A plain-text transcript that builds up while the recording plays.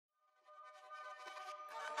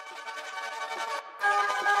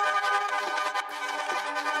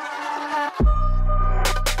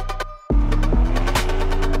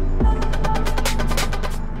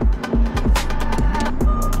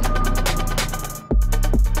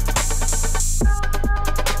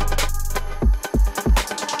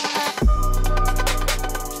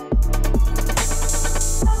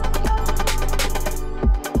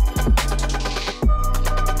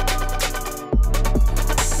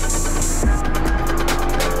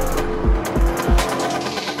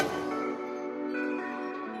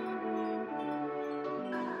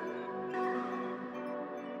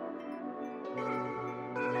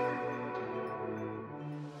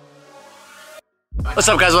What's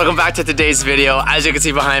up guys, welcome back to today's video. As you can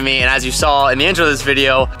see behind me and as you saw in the intro of this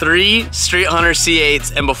video, 3 Street Hunter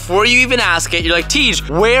C8s, and before you even ask it, you're like, Tej,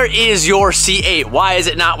 where is your C8? Why is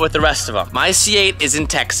it not with the rest of them? My C8 is in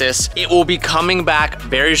Texas. It will be coming back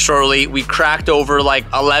very shortly. We cracked over like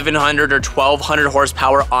 1100 or 1200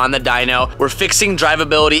 horsepower on the dyno. We're fixing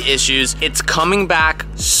drivability issues. It's coming back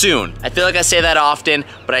soon. I feel like I say that often,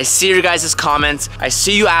 but I see your guys' comments. I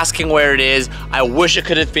see you asking where it is. I wish it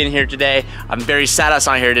could have been here today. I'm very sad it's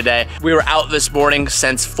not here today. We were out this morning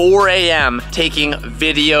since 4 a.m. taking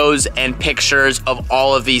videos and pictures of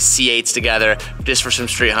all of these C8s together just for some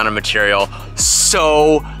Street Hunter material.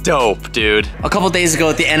 So dope, dude. A couple days ago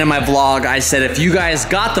at the end of my vlog, I said if you guys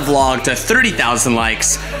got the vlog to 30,000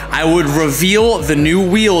 likes, I would reveal the new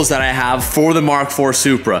wheels that I have for the Mark IV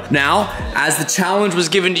Supra. Now, as the challenge was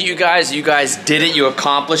given to you guys did it, you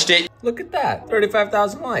accomplished it. Look at that,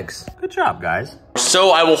 35,000 likes. Good job, guys. So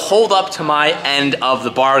I will hold up to my end of the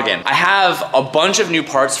bargain. I have a bunch of new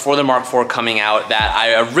parts for the Mark IV coming out that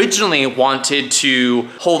I originally wanted to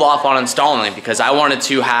hold off on installing because I wanted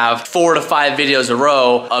to have 4 to 5 videos a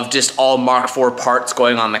row of just all Mark IV parts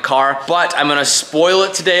going on the car. But I'm gonna spoil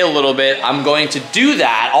it today a little bit. I'm going to do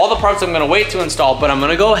that. All the parts I'm gonna wait to install, but I'm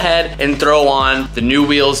gonna go ahead and throw on the new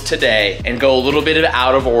wheels today and go a little bit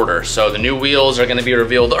out of order. So the new wheels are gonna be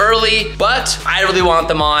revealed early, but I really want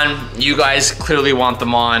them on. You guys clearly want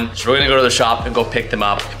them on. So we're gonna go to the shop and go pick them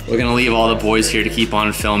up. We're gonna leave all the boys here to keep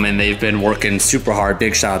on filming. They've been working super hard.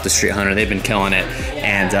 Big shout out to Street Hunter. They've been killing it.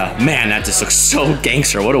 And man, that just looks so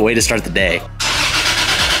gangster. What a way to start the day.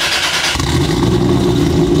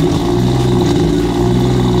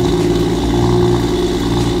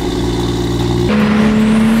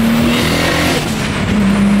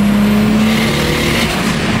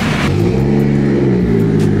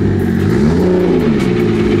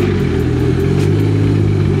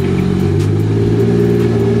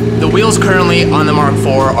 Currently on the Mark IV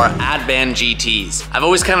are Advan GTs. I've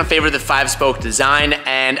always kind of favored the 5-spoke design,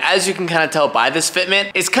 and as you can kind of tell by this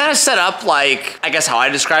fitment, it's kind of set up like, I guess how I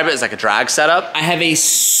describe it is like a drag setup. I have a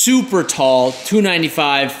super tall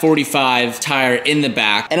 295/45 tire in the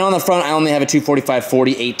back, and on the front I only have a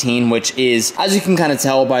 245/40/18, which is, as you can kind of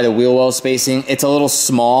tell by the wheel well spacing, it's a little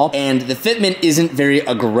small, and the fitment isn't very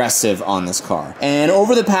aggressive on this car. And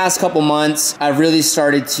over the past couple months, I've really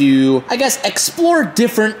started to, I guess, explore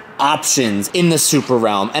different options in the Supra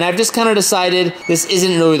realm, and I've just kind of decided this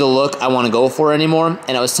isn't really the look I want to go for anymore,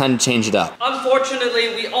 and it was time to change it up.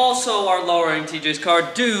 Unfortunately, we also are lowering TJ's car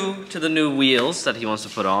due to the new wheels that he wants to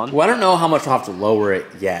put on. Well, I don't know how much we'll have to lower it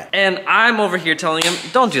yet. And I'm over here telling him,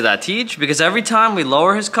 don't do that, Tej, because every time we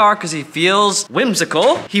lower his car because he feels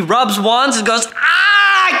whimsical, he rubs once and goes,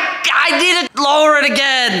 ah, I need to lower it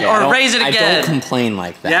again, yeah, or raise it again. I don't complain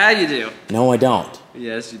like that. Yeah, you do. No, I don't.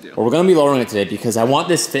 Yes, you do. Well, we're gonna be lowering it today because I want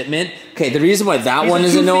this fitment. Okay, the reason why that one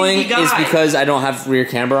is annoying is because I don't have rear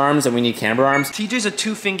camber arms and we need camber arms. TJ's a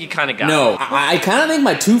two-fingy kind of guy. No, I kind of think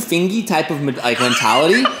my two-fingy type of like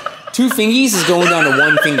mentality, 2 fingies is going down to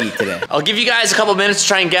 1 fingy today. I'll give you guys a couple minutes to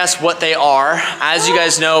try and guess what they are. As you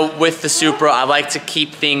guys know, with the Supra, I like to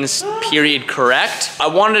keep things period correct. I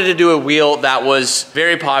wanted to do a wheel that was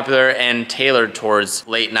very popular and tailored towards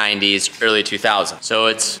late 90s, early 2000s. So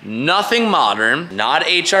it's nothing modern, not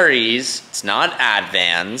HREs, it's not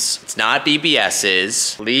Advans, it's not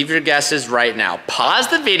BBSs. Leave your guesses right now. Pause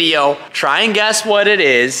the video, try and guess what it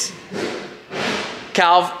is.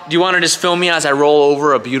 Calv, do you want to just film me as I roll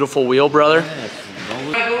over a beautiful wheel, brother? I'm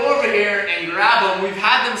gonna go over here and grab them. We've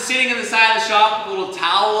had them sitting in the side of the shop with a little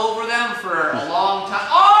towel over them for a long time.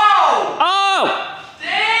 Oh! Oh!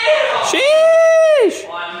 Damn! Sheesh!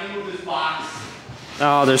 Hold on, let me move this box.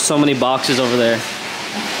 Oh, there's so many boxes over there.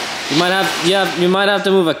 You might have, yeah, you might have to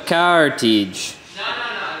move a car, Tej. No,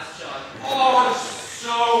 it's John. Oh, it's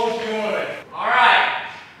so good. All right,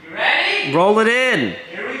 you ready? Roll it in.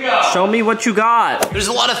 Here we go. Show me what you got. There's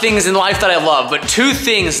a lot of things in life that I love, but 2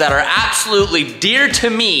 things that are absolutely dear to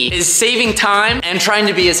me is saving time and trying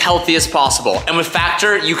to be as healthy as possible. And with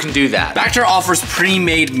Factor, you can do that. Factor offers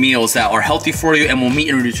pre-made meals that are healthy for you and will meet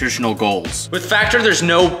your nutritional goals. With Factor, there's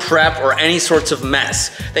no prep or any sorts of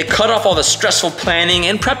mess. They cut off all the stressful planning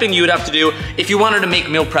and prepping you would have to do if you wanted to make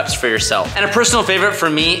meal preps for yourself. And a personal favorite for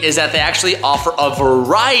me is that they actually offer a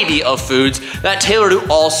variety of foods that tailor to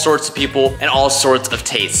all sorts of people and all sorts of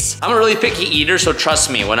tastes. I'm a really picky eater, so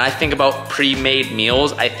trust me, when I think about pre-made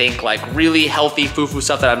meals, I think like really healthy foo-foo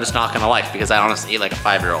stuff that I'm just not gonna like because I honestly eat like a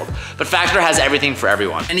 5-year-old. But Factor has everything for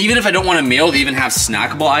everyone. And even if I don't want a meal, they even have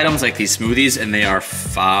snackable items like these smoothies, and they are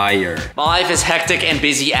fire. My life is hectic and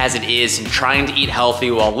busy as it is, and trying to eat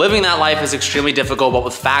healthy while living that life is extremely difficult, but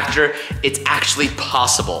with Factor, it's actually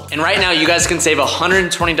possible. And right now, you guys can save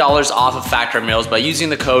 $120 off of Factor meals by using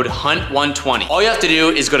the code HUNT120. All you have to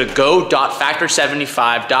do is go to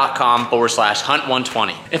go.factor75.com/HUNT120.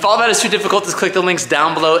 If all that is too difficult, just click the links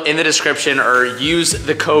down below in the description or use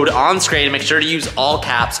the code on screen. Make sure to use all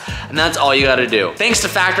caps, and that's all you gotta do. Thanks to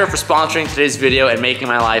Factor for sponsoring today's video and making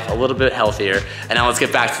my life a little bit healthier. And now let's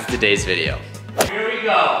get back to today's video. Here we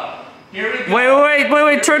go. Here we go.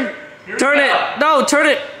 Wait, turn it. No, turn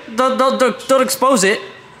it. Don't expose it.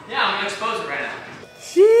 Yeah, I'm gonna expose it right now.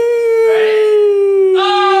 Ready?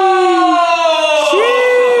 Oh!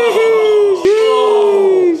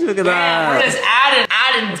 Look at Man, that. we're just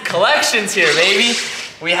adding collections here, baby.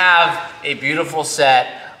 We have a beautiful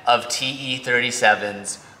set of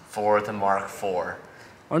TE37s for the Mark IV.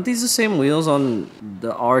 Aren't these the same wheels on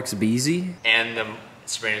the RX BZ? And the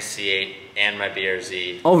Supra C8 and my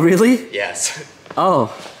BRZ. Oh, really? Yes.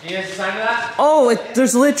 Oh. You guys sign that? Oh,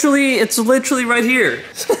 it's literally right here.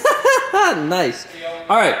 Nice.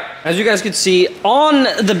 All right, as you guys can see, on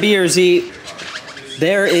the BRZ,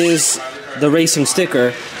 there is the racing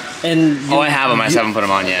sticker. And I have them. I just haven't put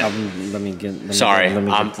them on yet. Sorry,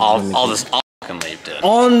 I'll just fucking leave it.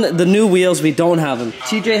 On the new wheels, we don't have them.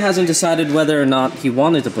 TJ hasn't decided whether or not he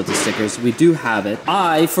wanted to put the stickers. We do have it.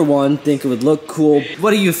 I, for one, think it would look cool.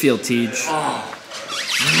 What do you feel, Tej? Oh,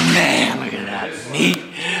 man, look at that. Neat.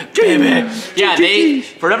 Baby. Yeah,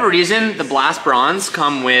 for whatever reason, the Blast Bronze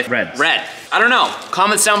come with red. I don't know.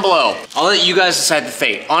 Comments down below. I'll let you guys decide the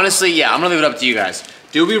fate. Honestly, yeah, I'm gonna leave it up to you guys.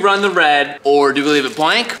 Do we run the red, or do we leave it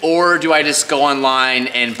blank, or do I just go online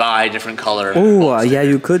and buy a different color? Oh, yeah,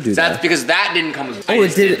 you could do that. That's because that didn't come with. Oh,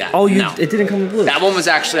 it did. Oh, it didn't come with blue. That one was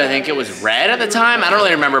actually, I think it was red at the time. I don't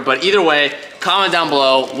really remember, but either way, comment down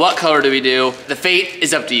below. What color do we do? The fate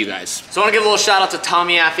is up to you guys. So I want to give a little shout out to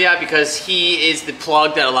Tommy Affia because he is the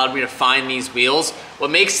plug that allowed me to find these wheels. What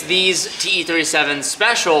makes these TE37s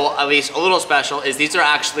special, at least a little special, is these are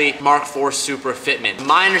actually Mark IV Supra fitment.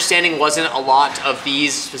 My understanding wasn't a lot of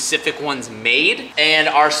these specific ones made, and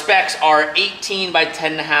our specs are 18 by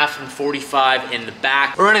 10.5 and 45 in the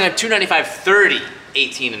back. We're running a 295/30.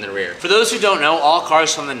 18 in the rear. For those who don't know, all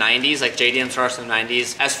cars from the 90s, like JDM cars from the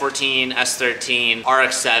 90s, S14, S13,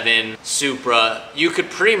 RX-7, Supra, you could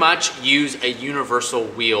pretty much use a universal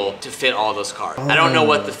wheel to fit all those cars. I don't know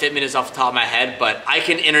what the fitment is off the top of my head, but I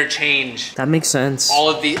can interchange. That makes sense.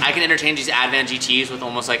 I can interchange these Advan GTs with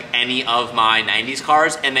almost like any of my 90s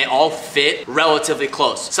cars, and they all fit relatively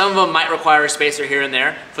close. Some of them might require a spacer here and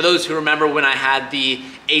there. For those who remember when I had the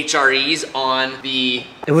HREs on the...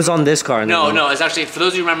 It was on this car. No, it's actually, for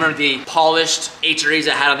those of you who remember the polished HREs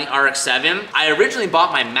I had on the RX-7, I originally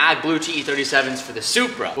bought my Mag Blue TE37s for the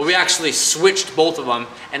Supra, but we actually switched both of them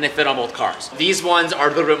and they fit on both cars. These ones are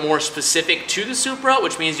a little bit more specific to the Supra,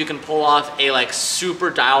 which means you can pull off a like super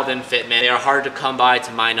dialed in fitment. They are hard to come by,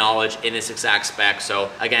 to my knowledge, in this exact spec. So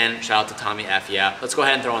again, shout out to Tommy Affia. Let's go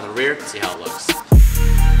ahead and throw on the rear and see how it looks.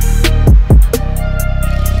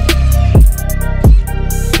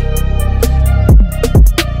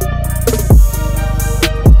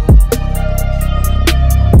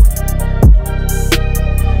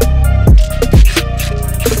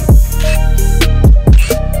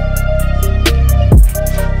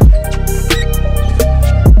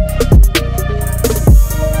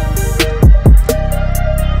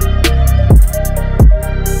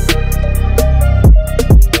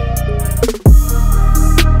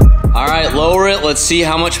 Let's see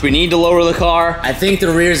how much we need to lower the car. I think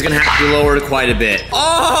the rear is gonna have to be lowered quite a bit.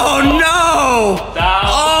 Oh no!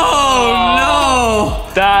 Oh no!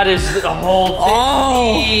 That is a whole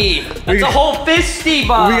 50. That's a whole 50,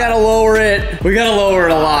 Bob. We gotta lower it. We gotta lower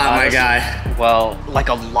it a lot, my guy. Well, like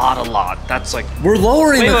a lot. That's like... We're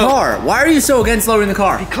lowering the car. Why are you so against lowering the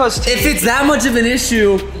car? Because if it's that much of an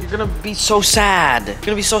issue, you're gonna be so sad. You're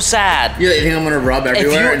gonna be so sad. You think I'm gonna rub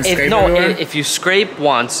everywhere and scrape everywhere? If you scrape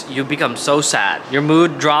once, you become so sad. Your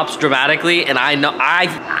mood drops dramatically, and I know,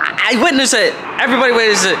 I witness it. Everybody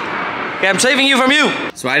witnesses it. Okay, I'm saving you from you.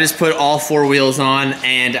 So I just put all 4 wheels on,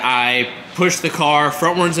 and I push the car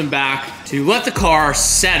frontwards and back to let the car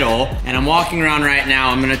settle. And I'm walking around right now.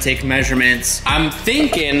 I'm gonna take measurements. I'm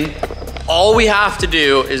thinking all we have to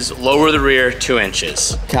do is lower the rear 2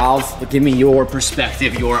 inches. Cal, give me your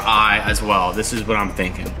perspective, your eye as well. This is what I'm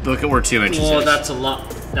thinking. Look at where 2 inches is. That's a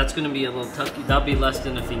lot. That's gonna be a little tough. That'll be less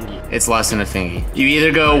than a thingy. It's less than a thingy. You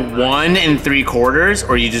either go 1 3/4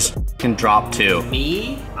 or you just can drop 2.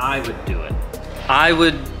 Me, I would do it. I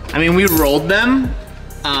mean, we rolled them.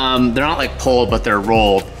 They're not like pulled, but they're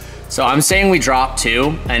rolled. So I'm saying we drop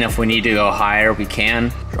 2, and if we need to go higher, we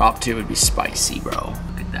can. Drop 2 would be spicy, bro.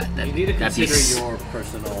 Look at that. You need to consider your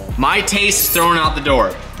personal... My taste is thrown out the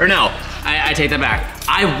door. Or no, I take that back.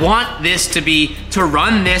 I want this to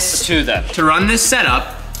run this setup,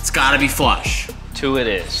 it's gotta be flush. 2 it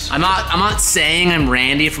is. I'm not saying I'm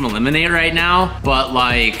Randy from Eliminate right now, but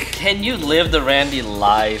like... Can you live the Randy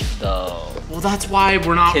life, though? Well, that's why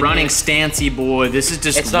we're not running Stancy Boy. This is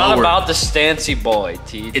just It's not about the Stancy Boy,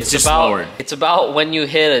 T. It's just lowered. It's about when you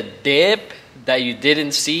hit a dip that you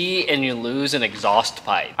didn't see and you lose an exhaust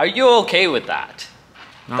pipe. Are you okay with that?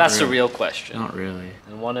 That's the real question. Not really.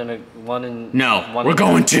 And one in... No, we're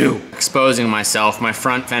going 2. Exposing myself. My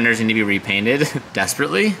front fenders need to be repainted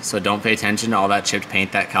desperately, so don't pay attention to all that chipped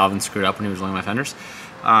paint that Calvin screwed up when he was rolling my fenders.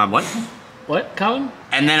 What? What, Calvin?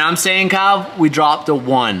 And then I'm saying, Cal, we dropped a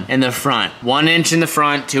 1 in the front. 1 inch in the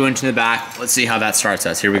front, 2 inch in the back. Let's see how that starts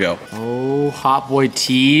us. Here we go. Oh, Hot Boy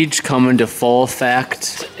Teej coming to full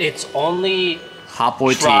effect. It's only Hot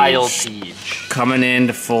Boy trial Teej Teej. coming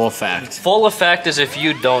into full effect. Full effect is if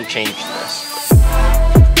you don't change this.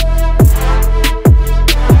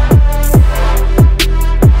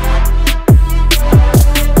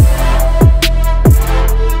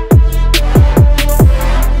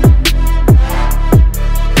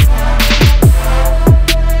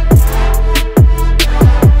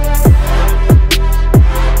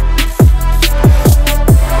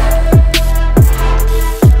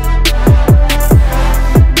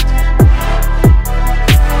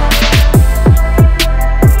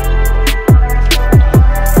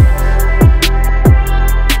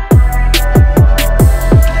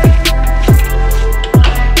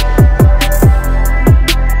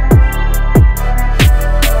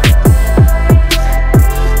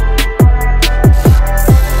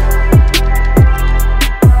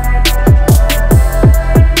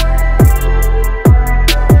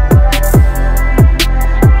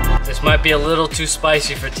 Be a little too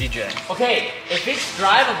spicy for TJ. Okay, if it's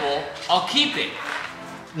drivable, I'll keep it.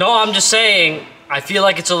 No, I'm just saying, I feel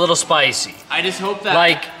like it's a little spicy. I just hope that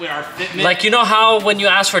like our fitment... Like, you know how when you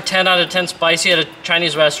ask for 10 out of 10 spicy at a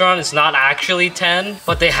Chinese restaurant, it's not actually 10,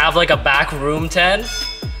 but they have like a back room 10?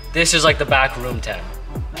 This is like the back room 10.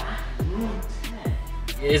 A back room 10?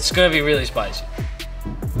 It's gonna be really spicy.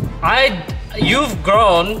 You've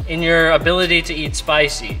grown in your ability to eat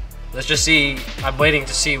spicy. Let's just see, I'm waiting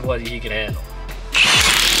to see what he can handle.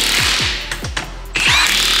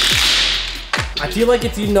 I feel like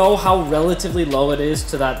if you know how relatively low it is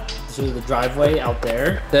to the driveway out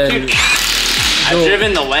there, then... Dude, I've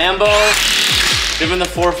driven the Lambo, driven the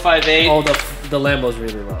 458. Oh, the Lambo's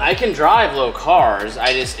really low. I can drive low cars,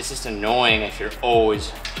 it's just annoying if you're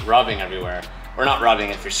always rubbing everywhere. Or not rubbing,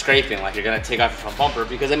 if you're scraping, like you're gonna take off your front bumper,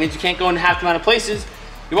 because that means you can't go into half the amount of places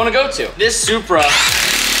you wanna go to. This Supra,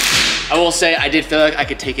 I will say I did feel like I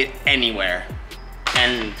could take it anywhere.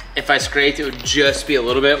 And if I scraped, it would just be a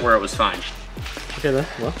little bit where it was fine. Okay then,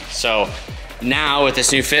 well. So now with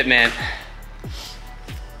this new fitment,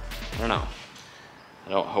 I don't know.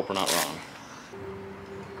 I hope we're not wrong.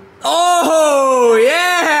 Oh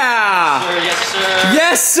yeah! Yes sir.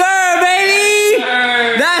 Yes sir, baby! Yes,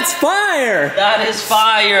 sir. That's fire! That is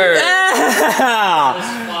fire! Yeah! That is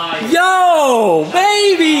fire. Yo,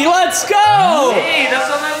 baby, let's go! Hey,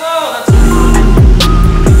 that's on that low.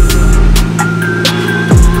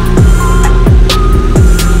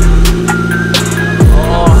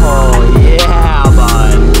 Oh yeah,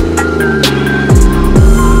 bud.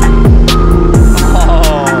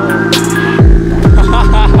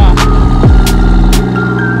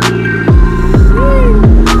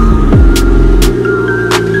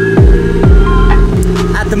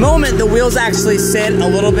 At the moment, the wheels actually sit a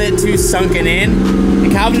little bit too sunken in.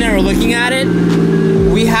 And Calvin and I were looking at it.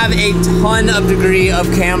 We have a ton of degree of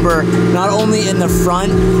camber, not only in the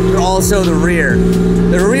front, but also the rear.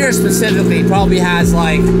 The rear specifically probably has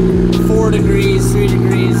like 4 degrees, 3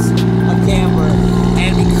 degrees of camber.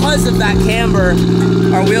 And because of that camber,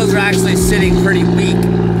 our wheels are actually sitting pretty weak.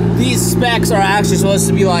 These specs are actually supposed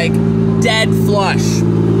to be like dead flush.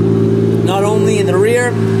 not only in the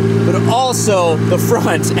rear, but also the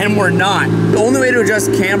front, and we're not. The only way to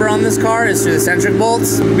adjust camber on this car is through the centric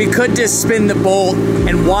bolts. We could just spin the bolt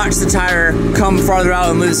and watch the tire come farther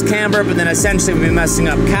out and lose camber, but then essentially we'd be messing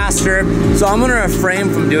up caster. So I'm gonna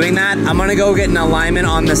refrain from doing that. I'm gonna go get an alignment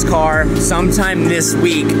on this car sometime this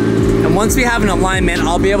week. And once we have an alignment,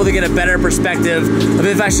 I'll be able to get a better perspective of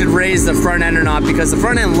if I should raise the front end or not, because the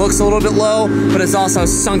front end looks a little bit low, but it's also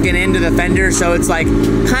sunken into the fender, so it's like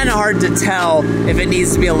kind of hard to tell if it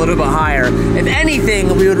needs to be a little bit higher. If anything,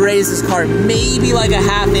 we would raise this car maybe like a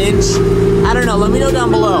 ½ inch. I don't know, let me know down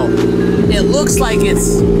below. It looks like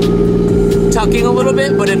it's tucking a little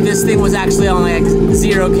bit, but if this thing was actually on like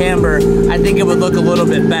 0 camber, I think it would look a little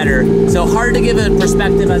bit better. So hard to give a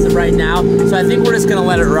perspective as of right now, so I think we're just gonna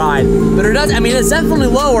let it ride. But it does, I mean, it's definitely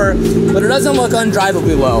lower, but it doesn't look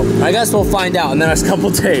undrivably low. I guess we'll find out in the next couple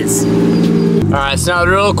days. All right, so now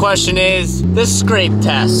the real question is, this scrape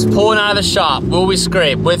test, pulling out of the shop, will we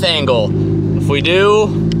scrape with angle? If we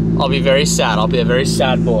do, I'll be very sad. I'll be a very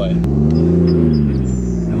sad boy.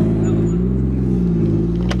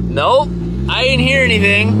 Nope, I didn't hear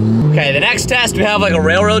anything. Okay, the next test, we have like a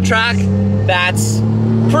railroad track that's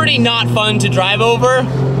pretty not fun to drive over.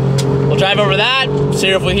 We'll drive over that, see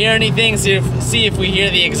if we hear anything, see if we hear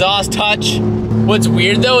the exhaust touch. What's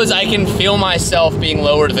weird though is I can feel myself being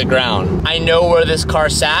lower to the ground. I know where this car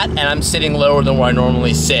sat and I'm sitting lower than where I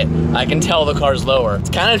normally sit. I can tell the car's lower. It's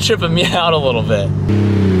kind of tripping me out a little bit.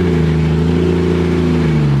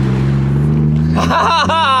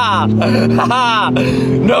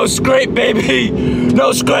 No scrape, baby!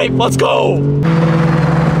 No scrape, let's go!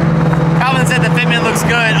 Calvin said the fitment looks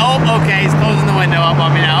good. Oh, okay, he's closing the window up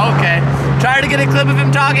on me now, okay. Tried to get a clip of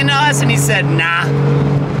him talking to us and he said, nah.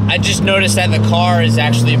 I just noticed that the car is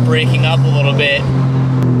actually breaking up a little bit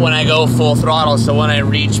when I go full throttle, so when I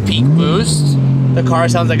reach peak boost, the car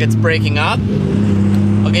sounds like it's breaking up.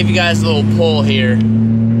 I'll give you guys a little pull here.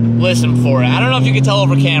 Listen for it. I don't know if you can tell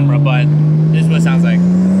over camera, but this is what it sounds like.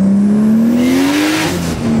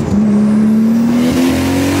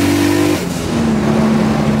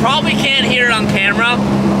 Probably can't hear it on camera,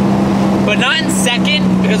 but not in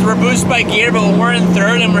second because we're boosted by gear, but when we're in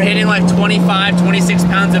third and we're hitting like 25, 26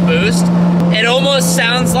 pounds of boost, it almost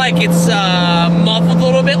sounds like it's muffled a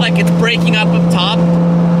little bit, like it's breaking up top.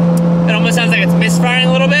 It almost sounds like it's misfiring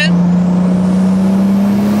a little bit.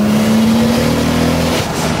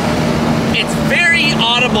 It's very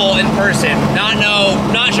audible in person.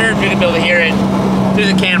 Not sure if you can be able to hear it through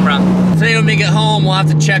the camera. Today when we get home, we'll have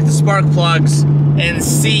to check the spark plugs and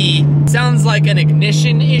see. Sounds like an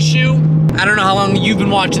ignition issue. I don't know how long you've been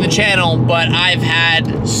watching the channel, but I've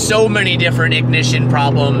had so many different ignition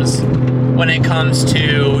problems when it comes to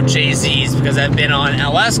JZs because I've been on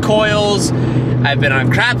LS coils, I've been on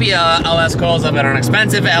crappy LS coils, I've been on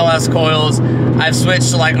expensive LS coils, I've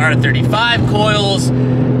switched to like R35 coils,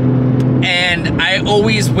 and I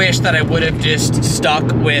always wish that I would have just stuck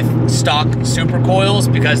with stock Supra coils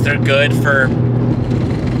because they're good for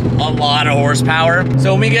a lot of horsepower.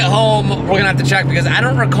 So when we get home, we're gonna have to check because I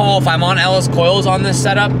don't recall if I'm on LS coils on this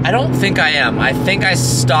setup. I don't think I am. I think I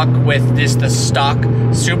stuck with just the stock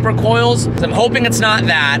Supra coils. So I'm hoping it's not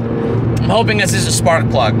that. I'm hoping this is a spark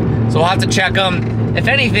plug. So we'll have to check them. If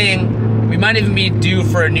anything, we might even be due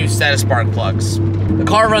for a new set of spark plugs. The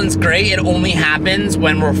car runs great. It only happens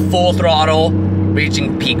when we're full throttle,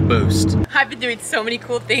 reaching peak boost. I've been doing so many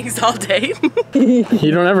cool things all day.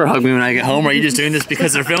 You don't ever hug me when I get home. Are you just doing this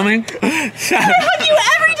because they're filming? I hug you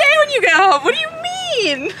every day when you get home. What do you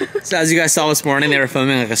mean? So as you guys saw this morning, they were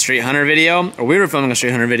filming like a street hunter video, or we were filming a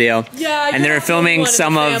street hunter video. Yeah, and they were filming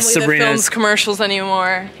some of Sabrina's. Films commercials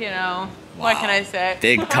anymore, you know. Wow. What can I say?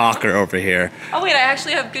 Big talker over here. Oh wait, I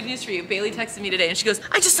actually have good news for you. Bailey texted me today and she goes,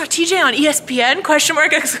 I just saw TJ on ESPN, question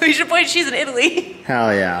mark, exclamation point, she's in Italy.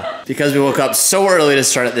 Hell yeah. Because we woke up so early to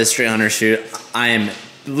start at this street hunter shoot, I am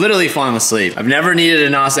literally falling asleep. I've never needed a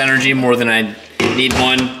NOS energy more than I need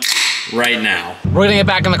one right now. We're gonna get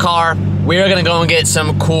back in the car. We're gonna go and get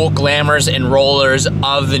some cool glamours and rollers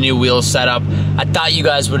of the new wheel setup. I thought you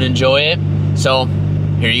guys would enjoy it, so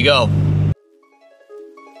here you go.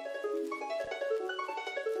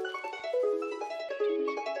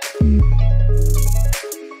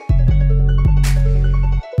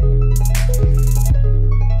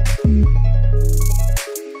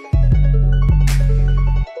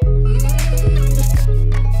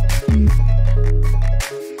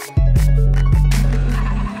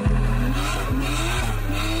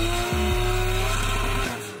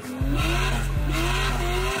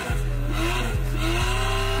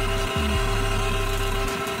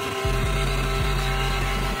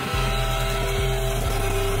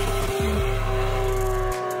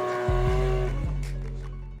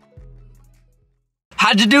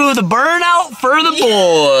 Had to do the burnout for the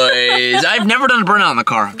boys. I've never done a burnout in the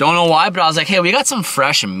car. Don't know why, but I was like, hey, we got some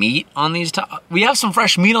fresh meat on these. We have some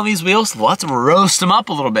fresh meat on these wheels. Let's roast them up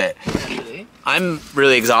a little bit. I'm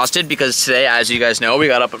really exhausted because today, as you guys know, we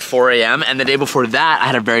got up at 4 a.m. and the day before that, I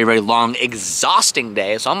had a very, very long, exhausting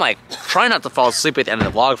day. So I'm like, trying not to fall asleep at the end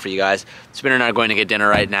of the vlog for you guys. Spinner and I are going to get dinner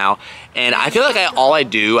right now. And I feel like all I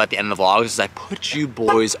do at the end of the vlogs is I put you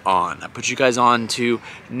boys on. I put you guys on to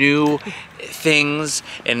new things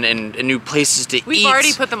and new places to eat. We've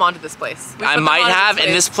already put them onto this place. I might have,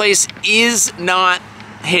 and this place is not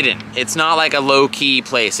hidden. It's not like a low-key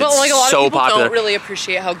place. It's like a lot so of people popular. don't really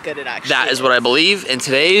appreciate how good it actually That is what I believe. And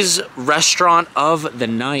today's restaurant of the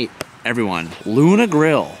night, everyone, Luna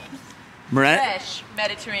Grill. Fresh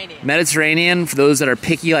Mediterranean. Mediterranean, for those that are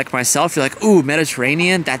picky like myself, you're like, ooh,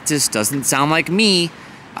 Mediterranean, that just doesn't sound like me.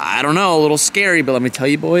 I don't know, a little scary, but let me tell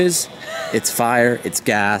you boys, it's fire, it's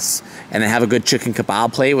gas, and they have a good chicken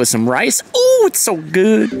kebab plate with some rice. Ooh, it's so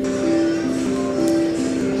good.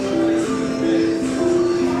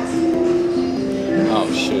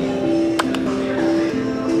 Oh shoot.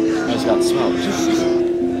 I just got smoked.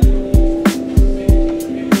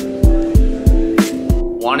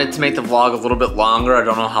 Wanted to make the vlog a little bit longer. I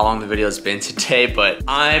don't know how long the video has been today, but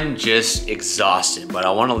I'm just exhausted. But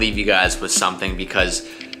I want to leave you guys with something because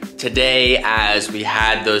today, as we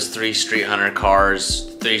had those 3 Street Hunter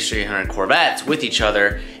cars, 3 Street Hunter Corvettes with each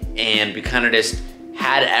other, and we kind of just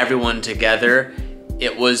had everyone together,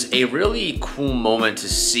 it was a really cool moment to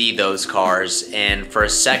see those cars. And for a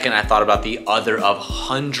second, I thought about the other of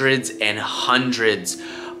hundreds and hundreds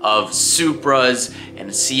of Supras and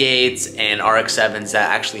C8s and RX-7s that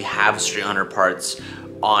actually have Street Hunter parts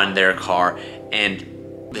on their car. And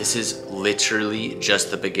this is literally just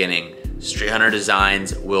the beginning. Street Hunter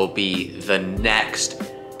Designs will be the next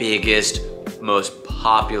biggest, most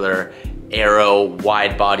popular aero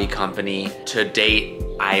wide body company to date,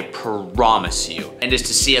 I promise you. And just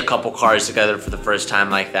to see a couple cars together for the first time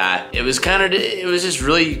like that, it was just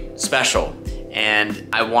really special. And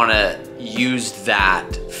I wanna use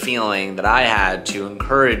that feeling that I had to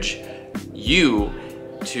encourage you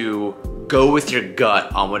to go with your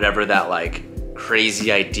gut on whatever that like crazy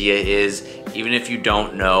idea is. Even if you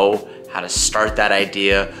don't know how to start that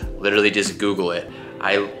idea, literally just Google it.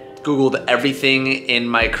 I Googled everything in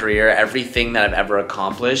my career, everything that I've ever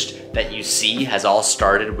accomplished that you see has all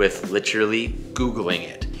started with literally Googling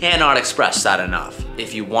it. Cannot express that enough.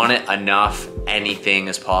 If you want it enough, anything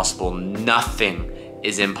is possible. Nothing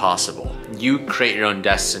is impossible. You create your own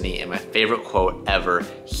destiny. And my favorite quote ever,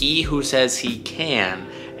 he who says he can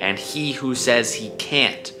and he who says he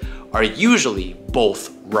can't are usually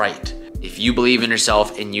both right. If you believe in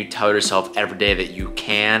yourself and you tell yourself every day that you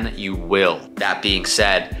can, you will. That being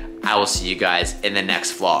said, I will see you guys in the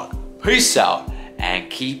next vlog. Peace out and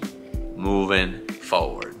keep moving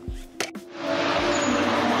forward.